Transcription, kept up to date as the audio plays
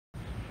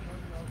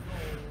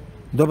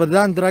Dobar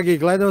dan, dragi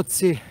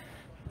gledalci.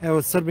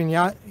 Evo, Srbin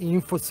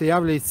Info se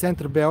javlja iz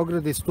centra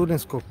Beograda i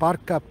Studentskog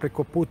parka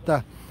preko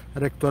puta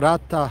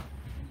rektorata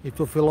i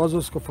to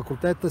Filozofskog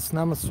fakulteta. S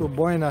nama su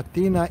Bojana,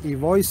 Tina i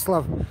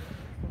Vojislav,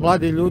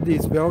 mladi ljudi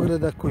iz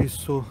Beograda koji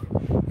su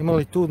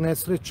imali tu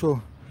nesreću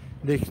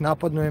da ih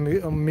napadnu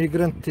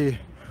migranti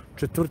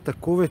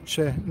četvrtak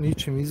uveče,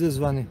 ničim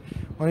izazvani.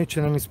 Oni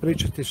će nam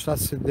ispričati šta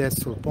se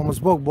desilo.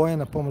 Pomoć Bog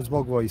Bojana, pomoć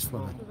Bog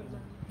Vojislava.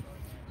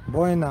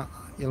 Bojana,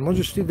 jel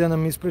možeš ti da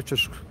nam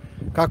ispričaš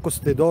kako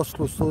ste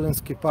došli u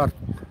Studentski park?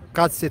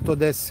 Kad se to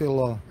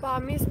desilo? Pa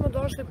mi smo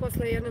došli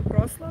posle jedne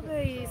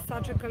proslave i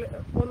sačekali,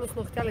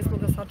 odnosno hteli smo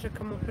da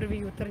sačekamo prvi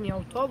jutarnji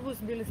autobus,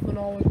 bili smo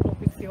na ovoj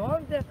klupici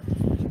ovde.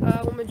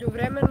 Umeđu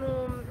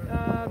vremenu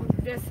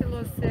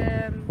desilo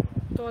se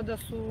to da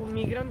su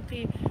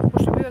migranti,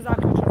 pošto je bio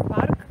zaključan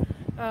park,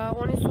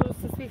 oni su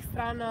sa svih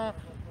strana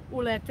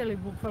uleteli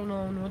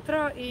bukvalno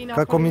unutra.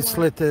 Kako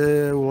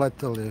mislite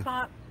uleteli?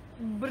 Pa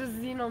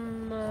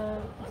brzinom...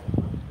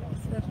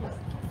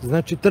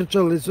 Znači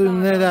trčali su,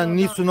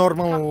 nisu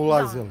normalno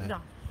ulazili. Da.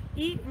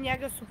 I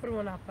njega su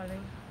prvo napali.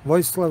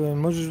 Vojislave,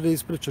 možeš da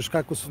ispričaš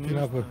kako su ti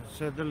napali?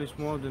 Sedeli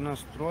smo ovde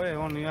nas troje,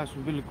 oni i ja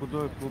smo bili kod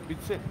ove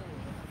klupice.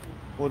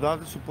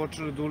 Odavde su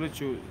počeli da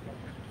uliću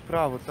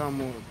pravo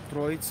tamo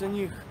trojica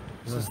njih.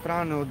 Sa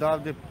strane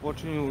odavde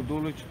počinju da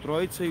uliću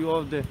trojica i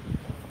ovde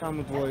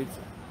tamo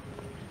dvojica.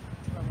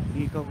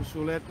 I kako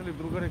su uleteli,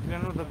 drugar je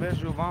krenuo da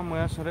beže ovamo,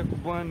 ja sam rekao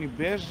Bojani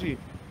beži.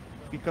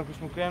 I kako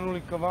smo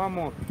krenuli ka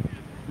vamo,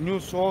 nju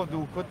su ovde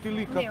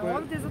uhvatili. Ne,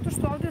 ovde, zato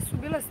što ovde su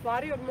bile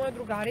stvari od moje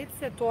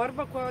drugarice,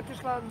 torba koja je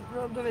otišla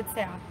do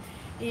WC-a.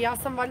 I ja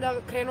sam valjda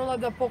krenula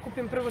da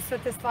pokupim prvo sve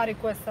te stvari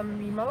koje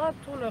sam imala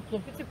tu na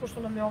klupici,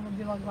 pošto nam je ovo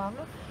bila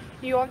glavna.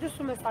 I ovde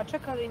su me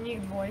sačekali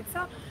njih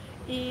dvojica.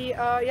 I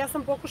ja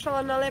sam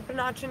pokušala na lep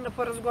način da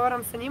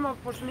porazgovaram sa njima,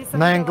 pošto nisam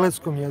vidjela... Na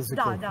engleskom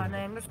jeziku? Da,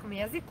 na engleskom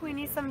jeziku i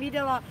nisam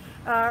vidjela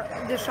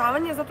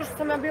dešavanje, zato što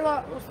sam ja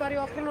bila u stvari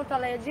okrenuta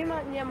leđima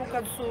njemu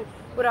kad su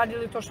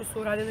uradili to što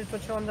su uradili, to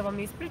će on da vam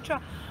ispriča.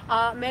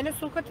 A mene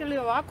su uhvatili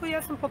ovako i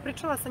ja sam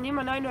popričala sa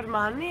njima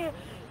najnormalnije.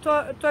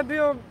 To je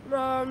bio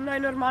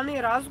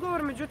najnormalniji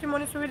razgovor, međutim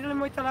oni su vidjeli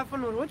moj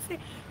telefon u ruci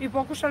i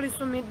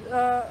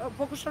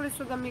pokušali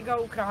su da mi ga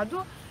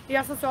ukradu. I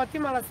ja sam se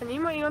otimala sa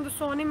njima i onda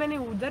su oni meni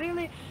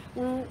udarili.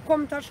 U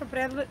kom tačno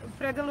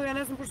predelu, ja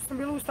ne znam, pošto sam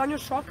bila u stanju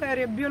šoka jer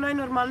je bio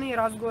najnormalniji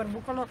razgovor.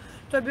 Bukvalno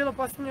to je bilo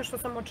posljednje što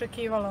sam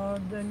očekivala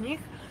od njih.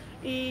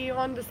 I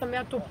onda sam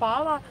ja tu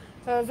pala,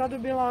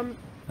 zadobila...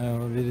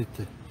 Evo,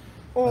 vidite.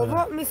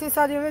 Ovo, mislim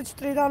sad je već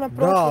 3 dana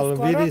prošlo skoro.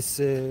 Da, ali vidi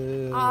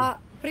se... A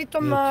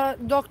pritom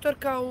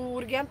doktorka u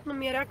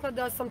urgentnom je rekla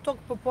da sam tog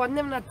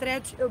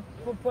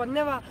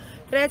popodneva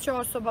treća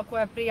osoba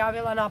koja je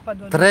prijavila napad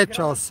od migranta.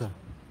 Treća osoba?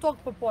 Tog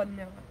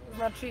popodneva.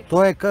 Znači...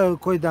 To je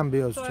koji dan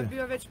bio? To je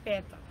bio već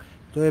petak.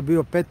 To je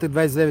bio petak,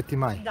 29.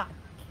 maj? Da.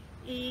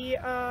 I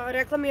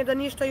rekla mi je da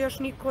ništa još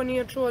niko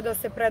nije čuo da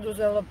se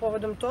preduzelo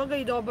povodom toga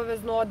i da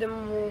obavezno odem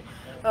u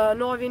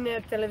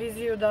novine,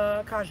 televiziju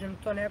da kažem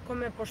to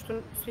nekome, pošto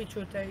svi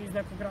ćute iz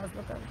nekog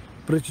razloga.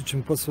 Pričat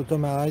ćemo posle o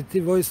tome, ali ti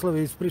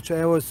Vojislave ispriča,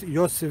 evo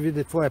još se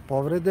vide tvoje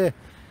povrede,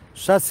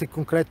 šta se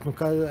konkretno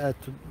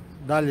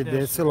dalje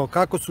desilo,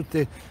 kako su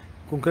te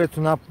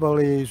konkretno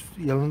napali,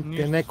 je li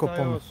te neko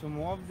pomoć? Ništa, stajao sam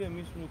ovde,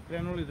 mi smo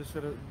krenuli da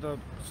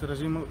se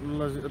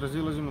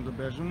razilazimo, da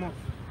bežemo.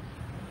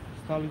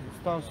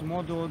 Stao sam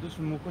ovde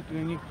su me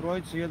uhvatili njih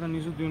trojice, jedan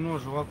izadio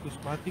nož ovako iz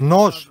patika.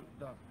 Nož?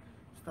 Da,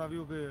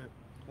 stavio ga je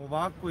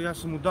ovako, ja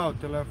sam mu dao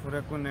telefon,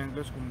 rekao na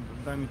engleskom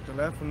daj mi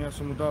telefon, ja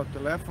sam mu dao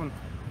telefon.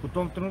 U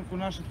tom trenutku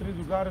naše 3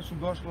 drugare su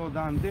došle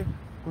odande,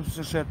 koji su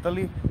se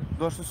šetali,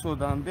 došli su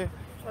odande.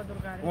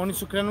 Oni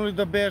su krenuli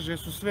da beže, jer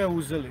su sve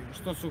uzeli,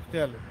 što su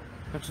htjeli.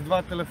 Znači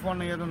 2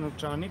 telefona i 1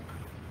 novčanik.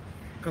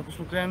 Kako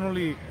smo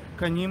krenuli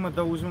ka njima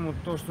da uzmemo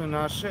to što je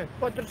naše.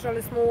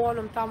 Potrčali smo u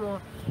onom tamo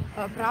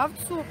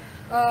pravcu,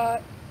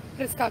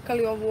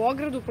 preskakali ovu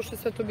ogradu, pošto je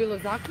sve to bilo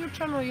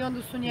zaključano i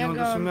onda su njega... I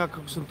onda sam ja,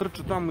 kako sam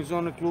trčao tamo iz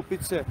one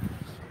klupice,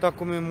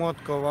 tako me je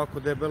motka ovako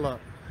debela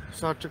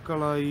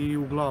sačekala i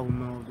u glavu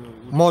me ovde...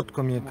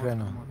 Motkom je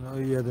krenuo,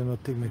 jedan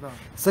od tih.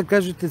 Sad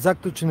kažete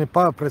zaključene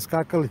pa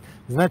preskakali,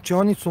 znači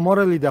oni su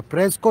morali da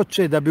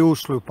preskoče da bi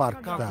ušli u park.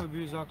 Kako je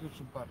bio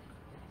zaključen park.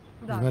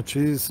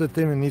 Znači sve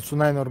teme nisu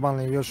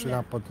najnormalnije, još je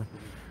napadno.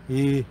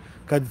 I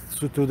kad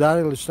su te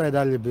udarili, šta je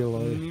dalje bilo?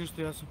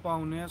 Ništa, ja sam pao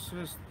u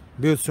nesvest.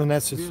 Bio si u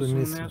nesvesti? Bio sam u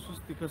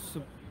nesvesti,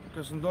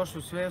 kad sam došao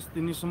u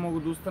svesti, nisam mogu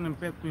da ustanem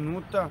 5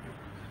 minuta.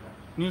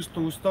 Ništa,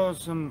 ustao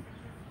sam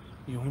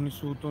i oni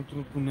su u tom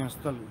trenutku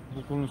nestali,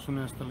 bukvalno su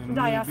nestali.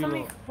 Da, ja sam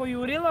ih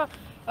pojurila,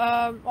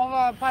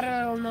 ova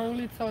paralelna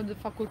ulica od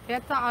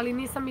fakulteta, ali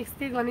nisam ih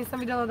stigla, nisam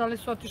vidjela da li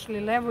su otišli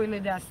levo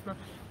ili desno,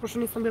 pošto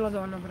nisam bila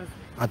dovoljno brzo.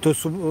 A to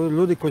su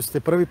ljudi koji ste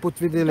prvi put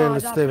vidjeli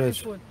ili ste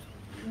već? Da, prvi put.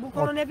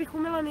 Bukvalno ne bih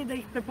umela ni da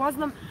ih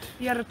prepoznam,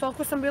 jer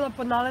toliko sam bila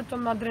pod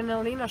naletom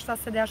adrenalina šta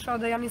se dešava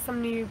da ja nisam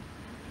ni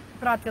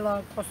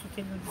pratila ko su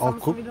ti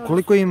ljudi.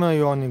 Koliko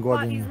imaju oni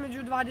godina? Pa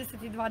između 20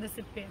 i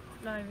 25,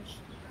 najviše.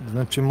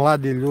 Znači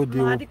mladi ljudi...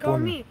 Mladi kao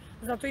mi,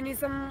 zato i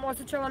nisam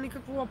osjećala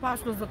nikakvu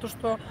opasnost, zato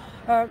što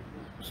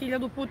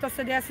 1000 puta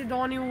se desi da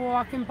oni u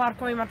ovakvim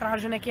parkovima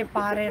traže neke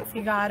pare,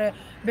 cigare,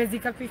 bez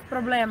ikakvih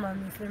problema,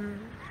 mislim.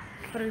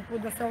 Prvi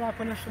put da se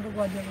ovako nešto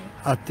dogodilo.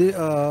 A ti,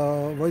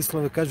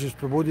 Vojislave, kažeš,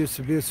 probudio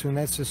se, bio si u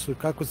nesreću,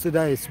 kako se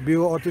daje? Si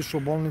bio otišao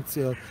u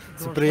bolnici,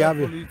 se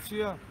prijavio? Došla je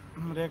policija,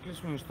 rekli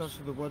smo im šta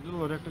se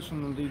dogodilo, rekli su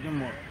nam da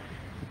idemo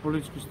u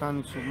policijsku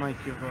stanicu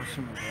Majke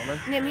Rosime dole.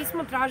 Ne, mi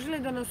smo tražili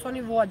da nas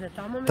oni vode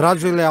tamo.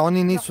 Tražili, a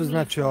oni nisu,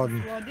 znači,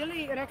 odmah.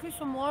 Rekli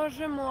su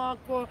možemo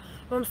ako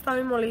vam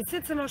stavimo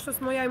lisice, na što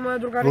smo ja i moja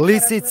drugarica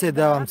lisice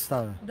da vam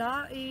stave?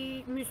 Da,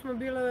 i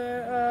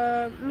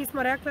mi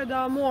smo rekli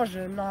da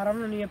može,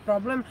 naravno, nije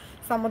problem,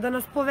 samo da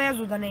nas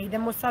povezu, da ne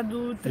idemo sad u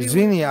 3...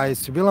 Izvini, a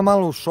jesi bila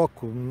malo u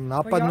šoku,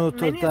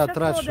 napadnuto, meni je ta sve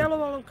traša? to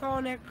delovalo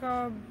kao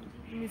neka,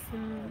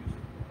 mislim,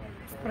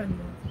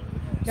 sprednja.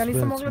 Ja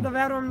nisam mogla da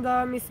verujem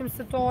da, mislim,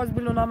 se to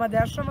ozbiljno nama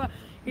dešava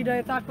i da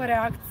je takva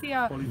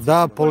reakcija.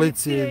 Da,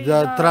 policije,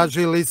 da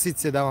traži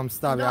lisice da vam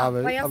stave.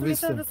 Da, pa ja sam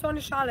mislila da se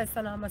oni šale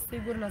sa nama,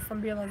 sigurna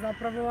sam bila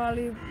zapravo,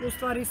 ali u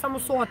stvari samo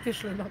su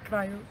otišli na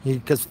kraju. I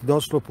kad ste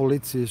došli u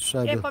policiji, šta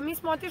je bilo? Pa mi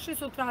smo otišli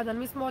sutradan,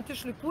 mi smo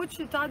otišli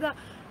kući tada,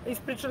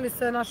 ispričali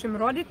se našim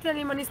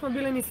roditeljima, nismo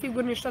bili ni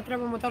sigurni šta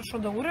trebamo tačno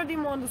da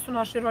uradimo, onda su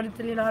naši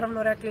roditelji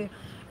naravno rekli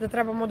da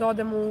trebamo da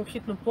odemo u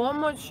hitnu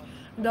pomoć,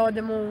 da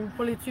odemo u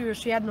policiju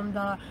još jednom,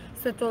 da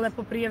sve to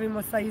lepo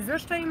prijavimo sa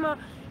izveštajima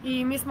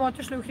i mi smo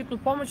otišli u hitnu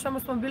pomoć, tamo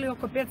smo bili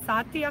oko 5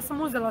 sati, ja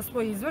sam uzela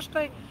svoj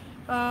izveštaj,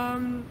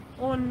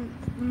 on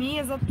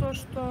nije zato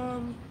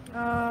što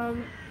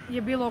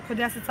je bilo oko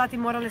 10 sati,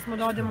 morali smo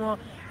da odemo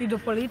i do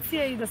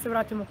policije i da se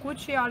vratimo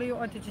kući, ali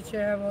otići će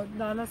evo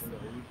danas,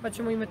 pa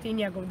ćemo imati i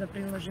njegov da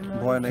priložimo.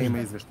 Bojana ima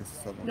izveštaj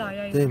sa sobom. Da,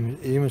 ja imam.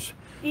 Imaš?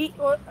 I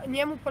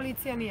njemu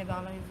policija nije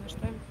dala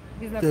izveštaj,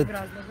 iz nekog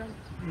razloga.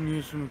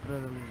 Nisu mi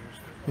predali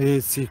izveštaj.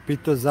 I si ih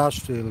pitao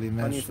zašto ili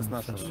nešto? Pa nisu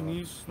snašao.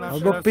 Nisu snašao,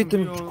 Odmah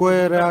pitam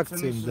koje je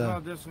reakcije, nisam da.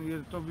 znao gde sam, jer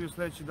je to bio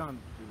sledeći dan.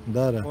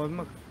 Da, da.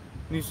 Odmah.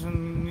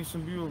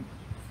 Nisam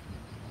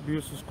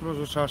bio sam skroz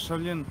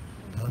ošašavljen.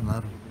 Da,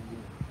 naravno.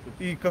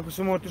 I kako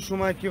sam otišao u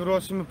Majke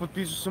Rosime,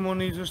 potpisao sam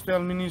one izveštaje,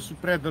 ali mi nisu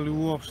predali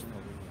uopšte.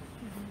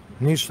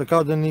 Ništa,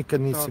 kao da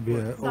nikad nisi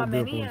bio. Da,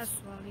 meni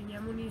jesu, ali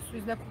njemu nisu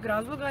iz nekog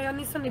razloga. Ja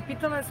nisam ni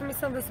pitala, ja sam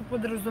mislila da se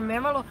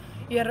podrazumevalo,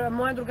 jer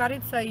moja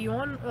drugarica i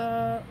on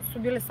su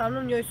bili sa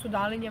mnom, njoj su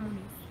dali, njemu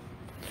nisu.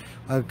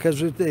 A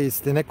kažete,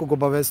 jeste nekog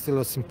obavestili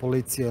osim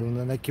policije, ili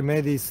na neki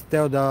mediji si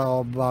teo da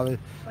obave...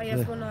 Pa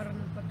jesmo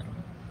Narodnu patrolu.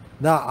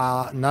 Da,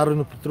 a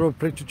Narodnu patrolu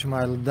pričat ćemo,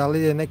 ali da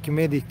li je neki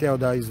medij hteo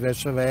da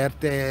izvešava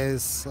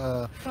RTS,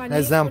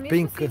 ne znam,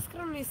 Pink? Pa nismo se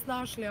iskreno ni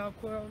snašli,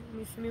 ako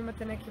mislim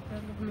imate neki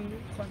predlog, mi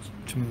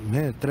hoćemo.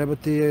 Ne, treba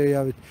ti je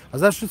javiti. A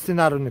zašto ste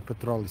Narodnoj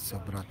patroli se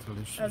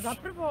obratili?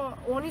 Zapravo,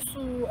 oni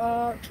su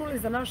čuli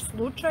za naš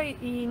slučaj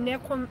i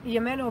nekom je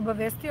mene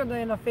obavestio da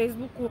je na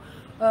Facebooku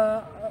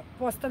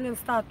postavljen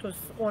status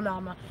o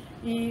nama.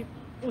 I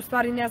u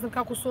stvari ne znam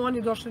kako su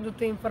oni došli do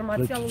te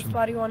informacije, ali u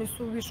stvari oni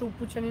su više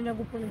upućeni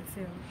nego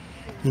policija.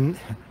 I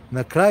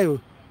na kraju,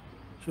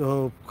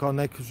 kao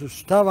neko,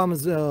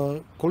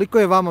 koliko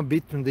je vama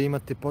bitno da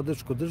imate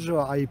podršku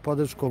država, a i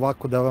podršku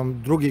ovako da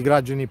vam drugi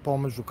građani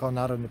pomažu kao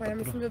Narodne patrole? Pa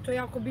ja mislim da je to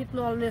jako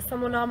bitno, ali ne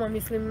samo nama.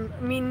 Mislim,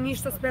 mi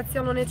ništa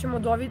specijalno nećemo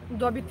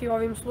dobiti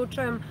ovim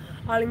slučajem,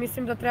 ali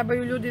mislim da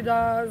trebaju ljudi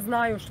da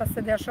znaju šta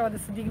se dešava, da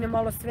se digne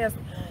malo svest,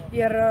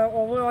 jer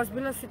ovo je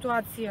ozbiljna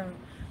situacija.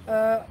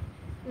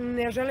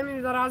 Ne želim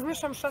ni da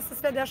razmišljam šta se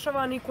sve dešava,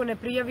 a niko ne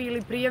prijavi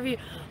ili prijavi,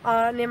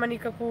 a nema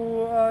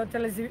nikakvu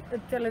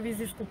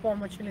televizijsku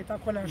pomoć ili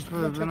tako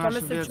nešto. Da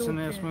naše djeca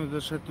ne smiju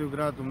da šetaju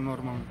gradom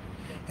normalno.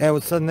 Evo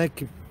sad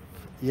neki,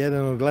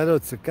 jedan od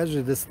gledalca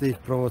kaže da ste ih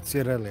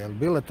provocirali, je li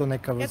bila to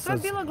neka vrsta? To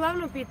je bilo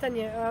glavno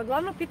pitanje.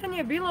 Glavno pitanje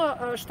je bilo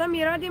šta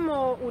mi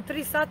radimo u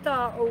 3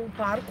 sata u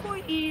parku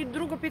i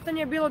drugo pitanje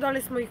je bilo da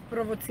li smo ih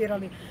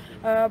provocirali.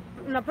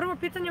 Na prvo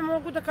pitanje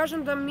mogu da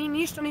kažem da mi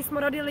ništa nismo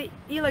radili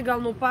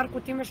ilegalno u parku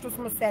time što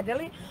smo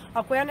sedeli.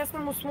 Ako ja ne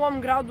smem u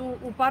svom gradu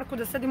u parku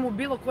da sedim u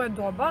bilo koje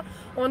doba,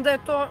 onda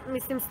je to,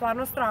 mislim,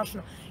 stvarno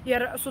strašno.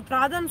 Jer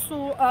sutradan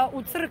su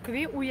u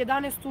crkvi u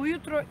 11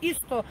 ujutro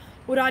isto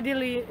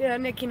uradili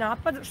neki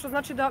napad, što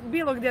znači da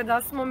bilo gdje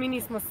da smo, mi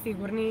nismo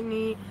sigurni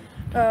ni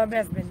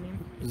bezbedni.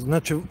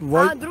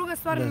 A druga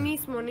stvar,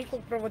 nismo nikog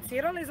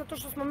provocirali, zato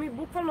što smo mi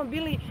bukvalno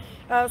bili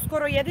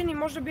skoro jedini,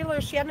 možda bilo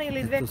još jedna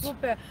ili dve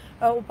klupe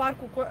u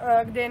parku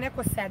gdje je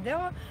neko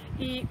sedeo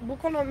i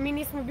bukvalno mi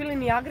nismo bili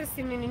ni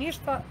agresivni ni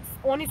ništa,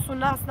 oni su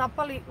nas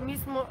napali,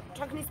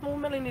 čak nismo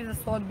umeli ni da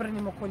se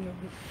odbrnimo ko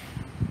ljudi.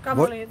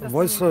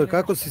 Vojislave,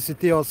 kako si se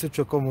ti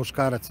osjećao kao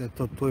muškarac?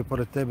 Eto, tu je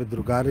pored tebe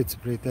drugarica,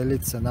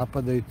 prijateljica,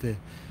 napadaju te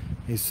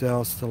i sve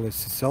ostalo.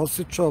 Si se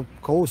osjećao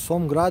kao u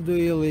svom gradu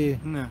ili...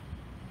 Ne.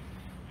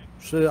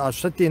 A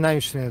šta ti je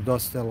najviše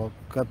nedostajalo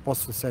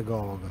posle svega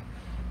ovoga?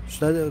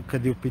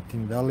 Kad je u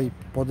pitanju, da li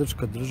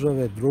podrška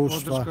države,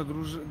 društva?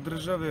 Podrška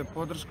države,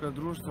 podrška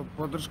društva,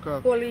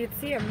 podrška...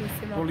 Policije,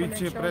 mislim.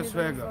 Policije pre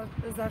svega.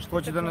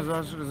 Ko će da nas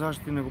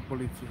zaštiti nego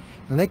policija?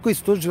 Neko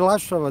iz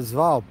tužilaštva vas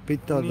zvao,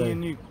 pitao da je... Nije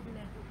niko.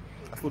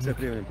 A slučaj je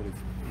prijavljen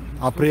policiji?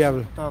 A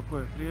prijavili? Tako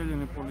je,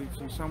 prijavljeni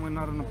policiji. Samo je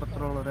narodna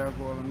patrola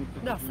reagovala.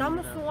 Da,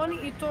 samo su oni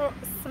i to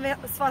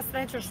sva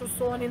sreća što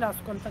su oni nas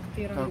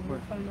kontaktirali.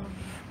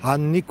 A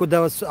niko da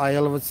vas, a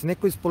je li vas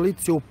neko iz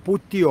policije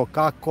uputio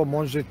kako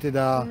možete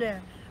da...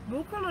 Ne,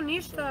 bukvalno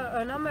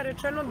ništa. Nama je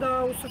rečeno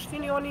da u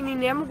suštini oni ni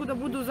ne mogu da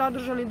budu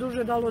zadržani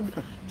duže da li od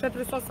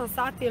 48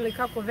 sati ili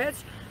kako već,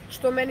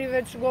 što meni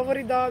već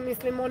govori da,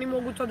 mislim, oni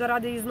mogu to da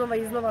rade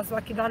iznova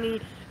svaki dan i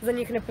za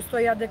njih ne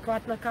postoji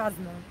adekvatna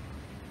kazna.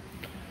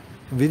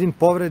 Vidim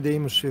povrede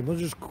imaš,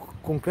 možeš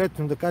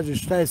konkretno da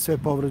kažeš šta je sve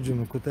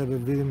povređeno kod tebe,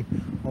 vidim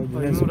ovdje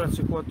ne znam. Imam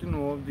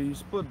rasekotinu ovdje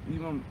ispod,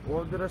 imam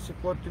ovdje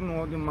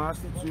rasekotinu, ovdje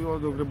masnicu i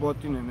ovdje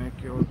ogrebotine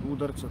neke od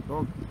udarca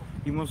tog.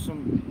 Imao sam,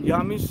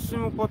 ja mislim sam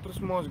imao potres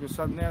mozga,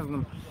 sad ne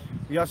znam,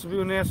 ja sam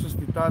bio u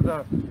nesvesti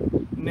tada,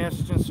 ne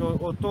sjećam se,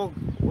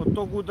 od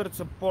tog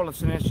udarca pola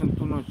se ne sjećam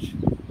tu noć.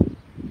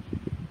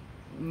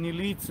 Ni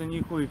lica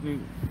njihovih,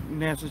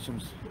 ne sjećam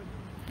se.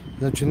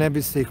 Znači ne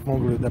biste ih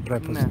mogli da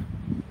prepoznate? Ne.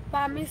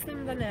 Pa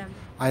mislim da ne.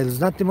 A ili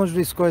znate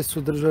možda iz koje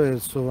su države,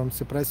 su vam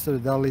se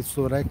predstavili, da li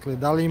su rekli,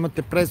 da li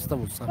imate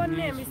predstavu sam? Pa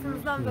ne, mislim,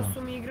 znam da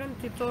su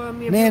migranti, to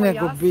mi je bilo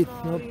jasno,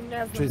 ali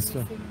ne znam,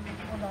 mislim,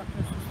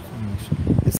 odakle su.